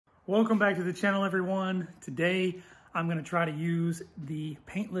Welcome back to the channel, everyone. Today, I'm gonna try to use the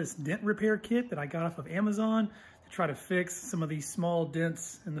Paintless Dent Repair Kit that I got off of Amazon to try to fix some of these small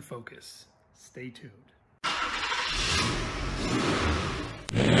dents in the Focus. Stay tuned.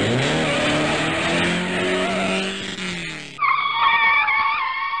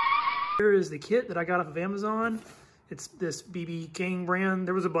 Here is the kit that I got off of Amazon. It's this BB King brand.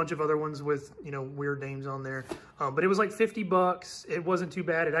 There was a bunch of other ones with, weird names on there. But it was like 50 bucks. It wasn't too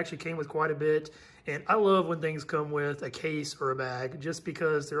bad. It actually came with quite a bit. And I love when things come with a case or a bag, just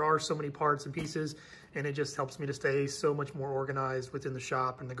because there are so many parts and pieces, and it just helps me to stay so much more organized within the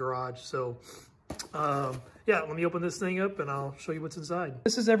shop and the garage. So yeah, let me open this thing up and I'll show you what's inside.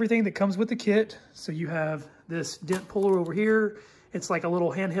 This is everything that comes with the kit. So you have this dent puller over here. It's like a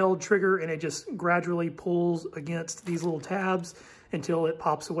little handheld trigger, and it just gradually pulls against these little tabs until it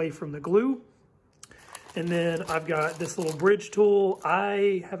pops away from the glue. And then I've got this little bridge tool.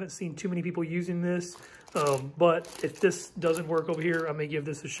 I haven't seen too many people using this, but if this doesn't work over here, I may give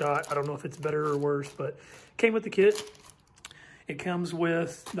this a shot. I don't know if it's better or worse, but it came with the kit. It comes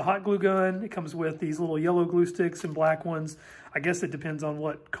with the hot glue gun. It comes with these little yellow glue sticks and black ones. I guess it depends on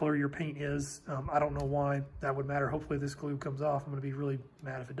what color your paint is. I don't know why that would matter. Hopefully this glue comes off. I'm gonna be really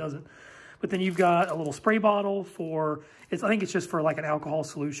mad if it doesn't. But then you've got a little spray bottle for, I think it's just for like an alcohol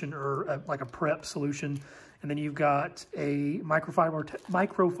solution or like a prep solution. And then you've got a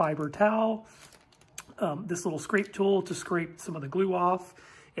microfiber towel, this little scrape tool to scrape some of the glue off.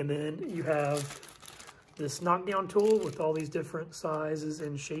 And then you have this knockdown tool with all these different sizes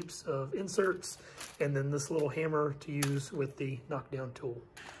and shapes of inserts, and then this little hammer to use with the knockdown tool.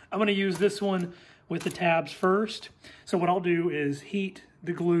 I'm going to use this one with the tabs first. So what I'll do is heat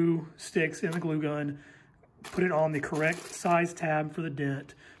the glue sticks in the glue gun, put it on the correct size tab for the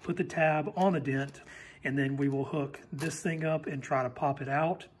dent, put the tab on the dent, and then we will hook this thing up and try to pop it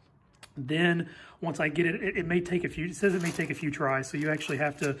out. Then once I get it, it may take a few, it says it may take a few tries, so you actually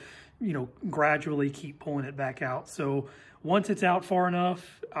have to gradually keep pulling it back out. So once it's out far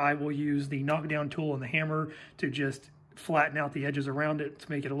enough, I will use the knockdown tool and the hammer to just flatten out the edges around it to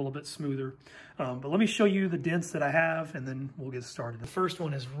make it a little bit smoother. But let me show you the dents that I have, and then we'll get started. The first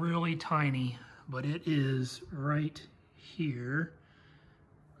one is really tiny, but it is right here.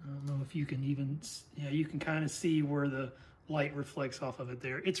 I don't know if you can even, yeah, you can kind of see where the light reflects off of it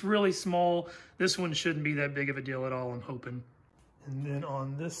there. It's really small. This one shouldn't be that big of a deal at all, I'm hoping. And then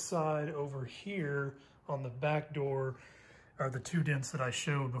on this side over here, on the back door, are the two dents that I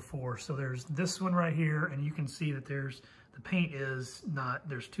showed before. So there's this one right here, and you can see that the paint is not,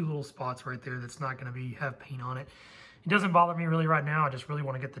 there's two little spots right there that's not gonna have paint on it. It doesn't bother me really right now. I just really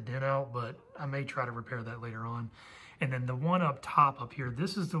wanna get the dent out, but I may try to repair that later on. And then the one up top up here,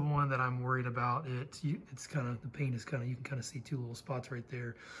 this is the one that I'm worried about. It's kind of, the paint is kind of, you can kind of see two little spots right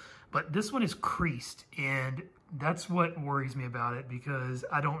there. But this one is creased, and that's what worries me about it, because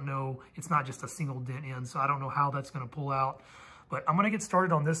I don't know, it's not just a single dent in, so I don't know how that's gonna pull out. But I'm gonna get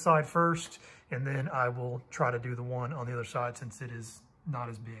started on this side first, and then I will try to do the one on the other side since it is not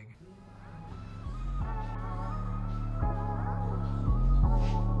as big.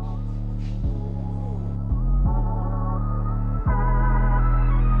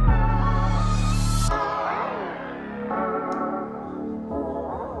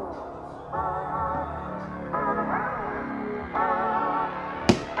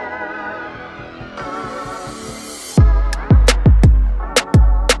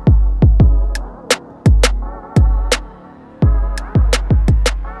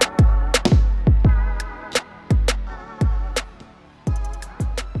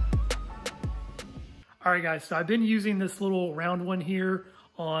 All right, guys, so I've been using this little round one here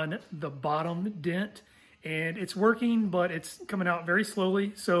on the bottom dent, and it's working, but it's coming out very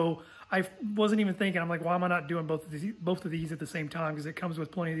slowly. So I wasn't even thinking, I'm like, why am I not doing both of these at the same time? Because it comes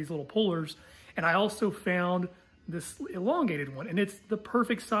with plenty of these little pullers. And I also found this elongated one, and it's the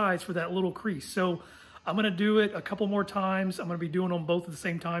perfect size for that little crease. So I'm gonna do it a couple more times. I'm gonna be doing them both at the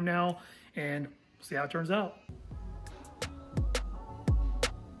same time now, and see how it turns out.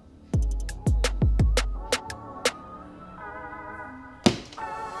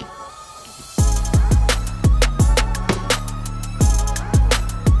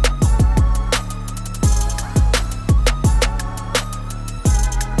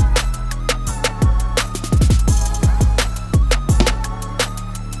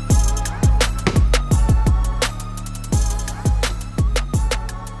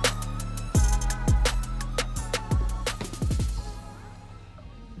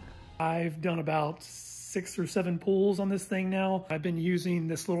 I've done about 6 or 7 pulls on this thing now. I've been using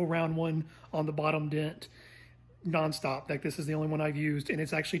this little round one on the bottom dent. nonstop. Like this is the only one I've used, and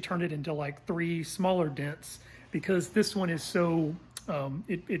it's actually turned it into like 3 smaller dents because this one is so,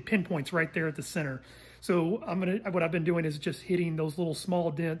 it pinpoints right there at the center. So what I've been doing is just hitting those little small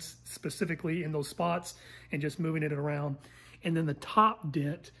dents specifically in those spots and just moving it around. And then the top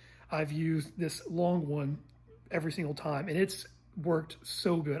dent, I've used this long one every single time, and it's worked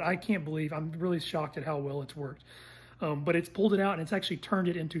so good. I can't believe, I'm really shocked at how well it's worked. But it's pulled it out and it's actually turned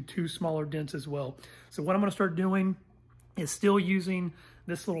it into 2 smaller dents as well. So what I'm gonna start doing is still using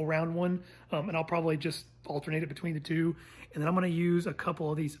this little round one, and I'll probably just alternate it between the 2. And then I'm gonna use a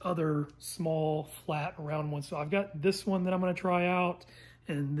couple of these other small, flat, round ones. So I've got this one that I'm gonna try out,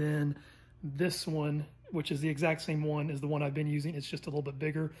 and then this one, which is the exact same one as the one I've been using. It's just a little bit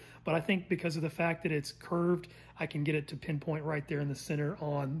bigger. But I think because of the fact that it's curved, I can get it to pinpoint right there in the center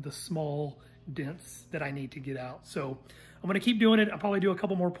on the small dents that I need to get out. So I'm gonna keep doing it. I'll probably do a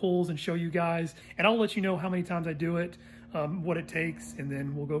couple more pulls and show you guys, and I'll let you know how many times I do it, what it takes, and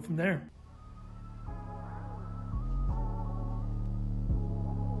then we'll go from there.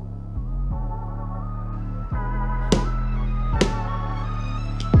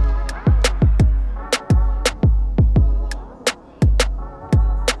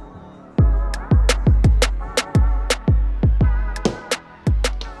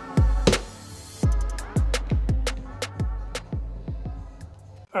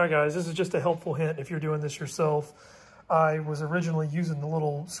 All right, guys, this is just a helpful hint if you're doing this yourself. I was originally using the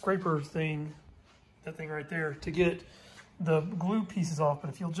little scraper thing, that thing right there, to get the glue pieces off. But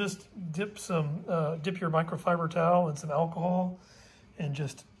if you'll just dip your microfiber towel in some alcohol and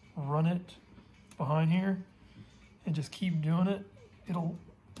just run it behind here and just keep doing it, it'll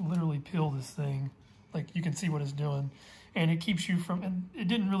literally peel this thing. Like, you can see what it's doing. And it keeps you from, and it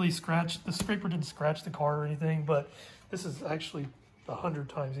didn't really scratch, the scraper didn't scratch the car or anything, but this is actually 100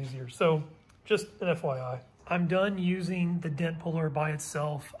 times easier. So just an FYI. I'm done using the dent puller by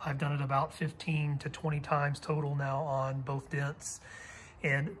itself. I've done it about 15 to 20 times total now on both dents.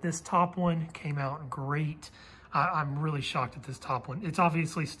 And this top one came out great. I'm really shocked at this top one. It's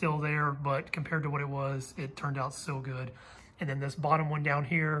obviously still there, but compared to what it was, it turned out so good. And then this bottom one down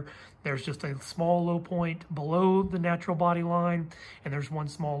here, there's just a small low point below the natural body line, and there's one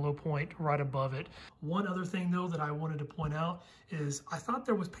small low point right above it. One other thing though that I wanted to point out is I thought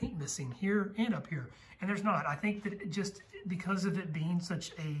there was paint missing here and up here, and there's not. I think that it just because of it being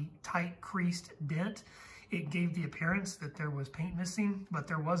such a tight creased dent, it gave the appearance that there was paint missing, but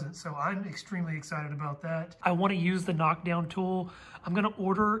there wasn't. So I'm extremely excited about that. I want to use the knockdown tool. I'm gonna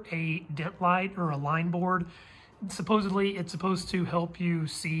order a dent light or a line board. Supposedly, it's supposed to help you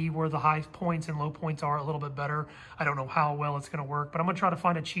see where the high points and low points are a little bit better. I don't know how well it's gonna work, but I'm gonna try to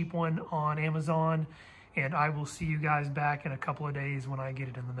find a cheap one on Amazon, and I will see you guys back in a couple of days when I get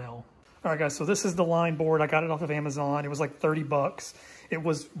it in the mail. All right, guys, so this is the line board. I got it off of Amazon. It was like 30 bucks. It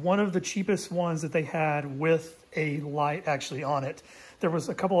was one of the cheapest ones that they had with a light actually on it. There was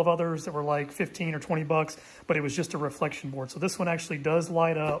a couple of others that were like 15 or 20 bucks, but it was just a reflection board. So this one actually does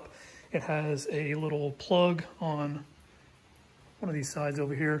light up. It has a little plug on one of these sides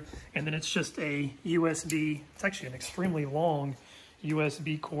over here, and then it's just a USB. It's actually an extremely long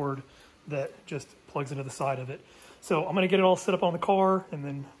USB cord that just plugs into the side of it. So I'm gonna get it all set up on the car, and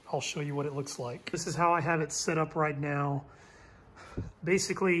then I'll show you what it looks like. This is how I have it set up right now.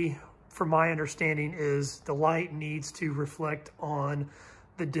 Basically, from my understanding, is the light needs to reflect on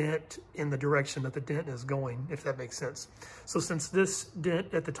the dent in the direction that the dent is going, if that makes sense. So since this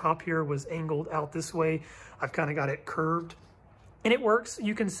dent at the top here was angled out this way, I've kind of got it curved, and it works.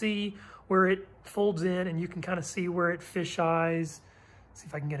 You can see where it folds in, and you can kind of see where it fisheyes. See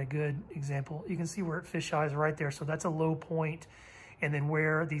if I can get a good example. You can see where it fisheyes right there. So that's a low point, and then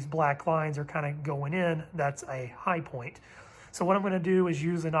where these black lines are kind of going in, that's a high point. So what I'm going to do is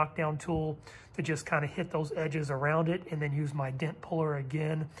use the knockdown tool to just kind of hit those edges around it, and then use my dent puller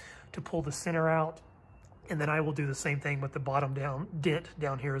again to pull the center out. And then I will do the same thing with the bottom dent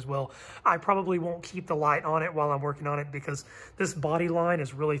down here as well. I probably won't keep the light on it while I'm working on it because this body line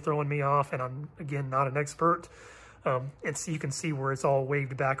is really throwing me off, and I'm, again, not an expert. And so you can see where it's all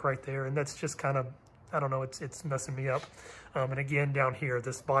waved back right there, and that's just kind of, I don't know, it's messing me up. And again, down here,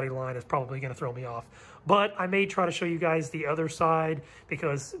 this body line is probably going to throw me off. But I may try to show you guys the other side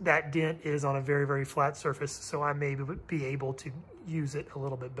because that dent is on a very, very flat surface, so I may be able to use it a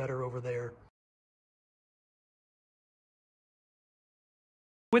little bit better over there.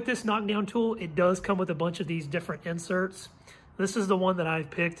 With this knockdown tool, it does come with a bunch of these different inserts. This is the one that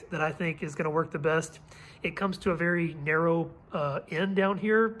I've picked that I think is going to work the best. It comes to a very narrow end down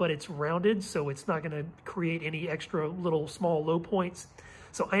here, but it's rounded, so it's not going to create any extra little small low points.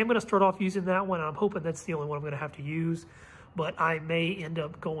 So I am going to start off using that one. I'm hoping that's the only one I'm going to have to use, but I may end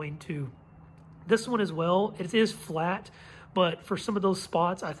up going to this one as well. It is flat, but for some of those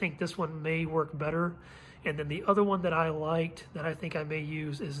spots, I think this one may work better. And then the other one that I liked that I think I may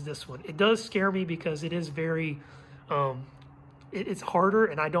use is this one. It does scare me because it is very, it's harder,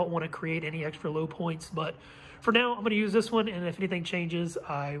 and I don't want to create any extra low points. But for now, I'm going to use this one, and if anything changes,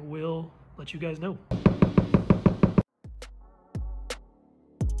 I will let you guys know.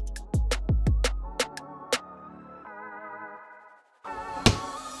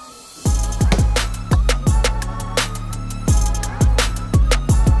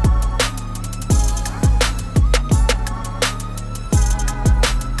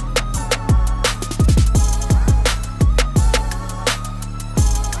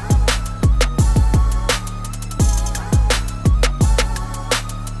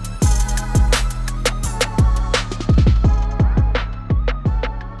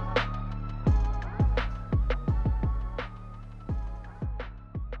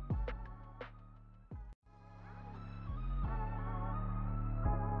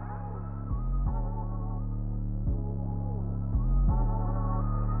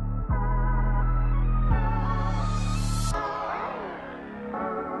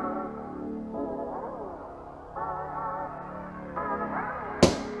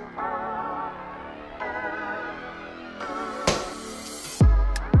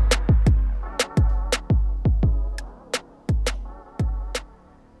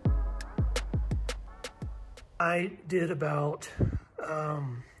 I did about, I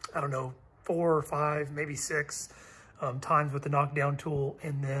don't know, 4 or 5, maybe 6 times with the knockdown tool,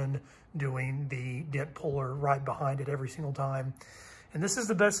 and then doing the dent puller right behind it every single time. And this is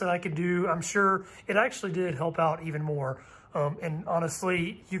the best that I could do. I'm sure it actually did help out even more. And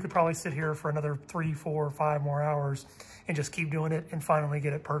honestly, you could probably sit here for another 3, 4, 5 more hours and just keep doing it and finally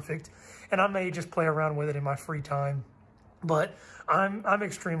get it perfect. And I may just play around with it in my free time. But I'm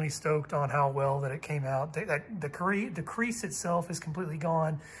extremely stoked on how well that it came out. The crease itself is completely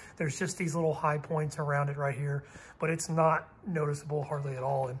gone. There's just these little high points around it right here, but it's not noticeable hardly at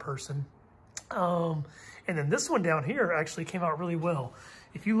all in person. And then this one down here actually came out really well.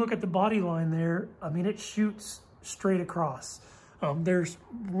 If you look at the body line there, I mean, it shoots straight across. There's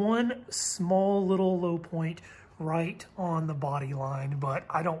one small little low point right on the body line, but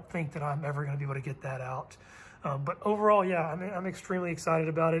I don't think that I'm ever going to be able to get that out. But overall, yeah, I'm extremely excited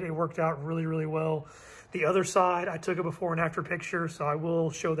about it. It worked out really, really well. The other side, I took a before and after picture, so I will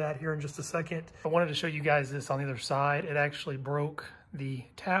show that here in just a second. I wanted to show you guys this on the other side. It actually broke the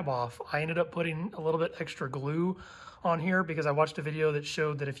tab off. I ended up putting a little bit extra glue on here because I watched a video that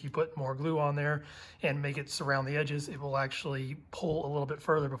showed that if you put more glue on there and make it surround the edges, it will actually pull a little bit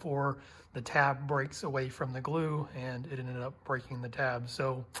further before the tab breaks away from the glue, and it ended up breaking the tab.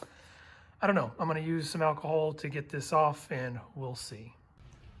 So I don't know. I'm going to use some alcohol to get this off, and we'll see.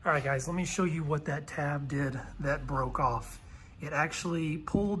 All right, guys, let me show you what that tab did that broke off. It actually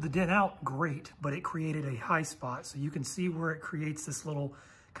pulled the dent out great, but it created a high spot. So you can see where it creates this little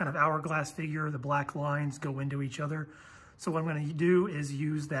kind of hourglass figure. The black lines go into each other. So what I'm going to do is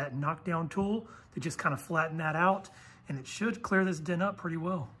use that knockdown tool to just kind of flatten that out, and it should clear this dent up pretty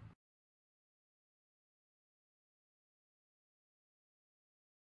well.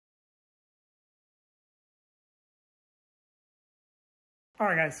 All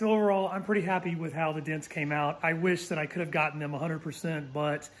right, guys, so overall, I'm pretty happy with how the dents came out. I wish that I could have gotten them 100%,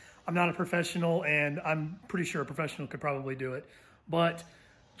 but I'm not a professional, and I'm pretty sure a professional could probably do it. But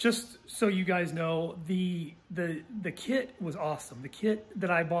just so you guys know, the kit was awesome. The kit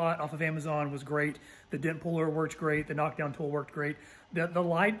that I bought off of Amazon was great. The dent puller worked great. The knockdown tool worked great. The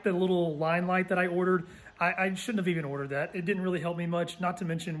light, the little line light that I ordered, I shouldn't have even ordered that. It didn't really help me much. Not to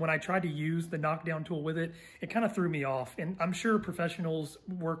mention, when I tried to use the knockdown tool with it, it kind of threw me off. And I'm sure professionals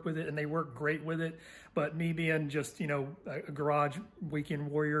work with it and they work great with it. But me being just, you know, a garage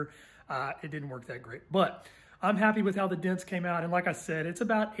weekend warrior, it didn't work that great. But I'm happy with how the dents came out. And like I said, it's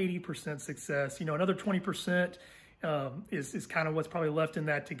about 80% success. You know, another 20% is kind of what's probably left in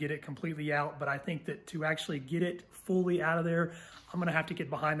that to get it completely out. But I think that to actually get it fully out of there, I'm going to have to get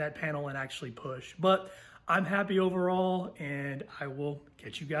behind that panel and actually push. But I'm happy overall, and I will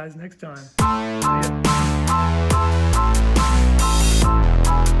catch you guys next time.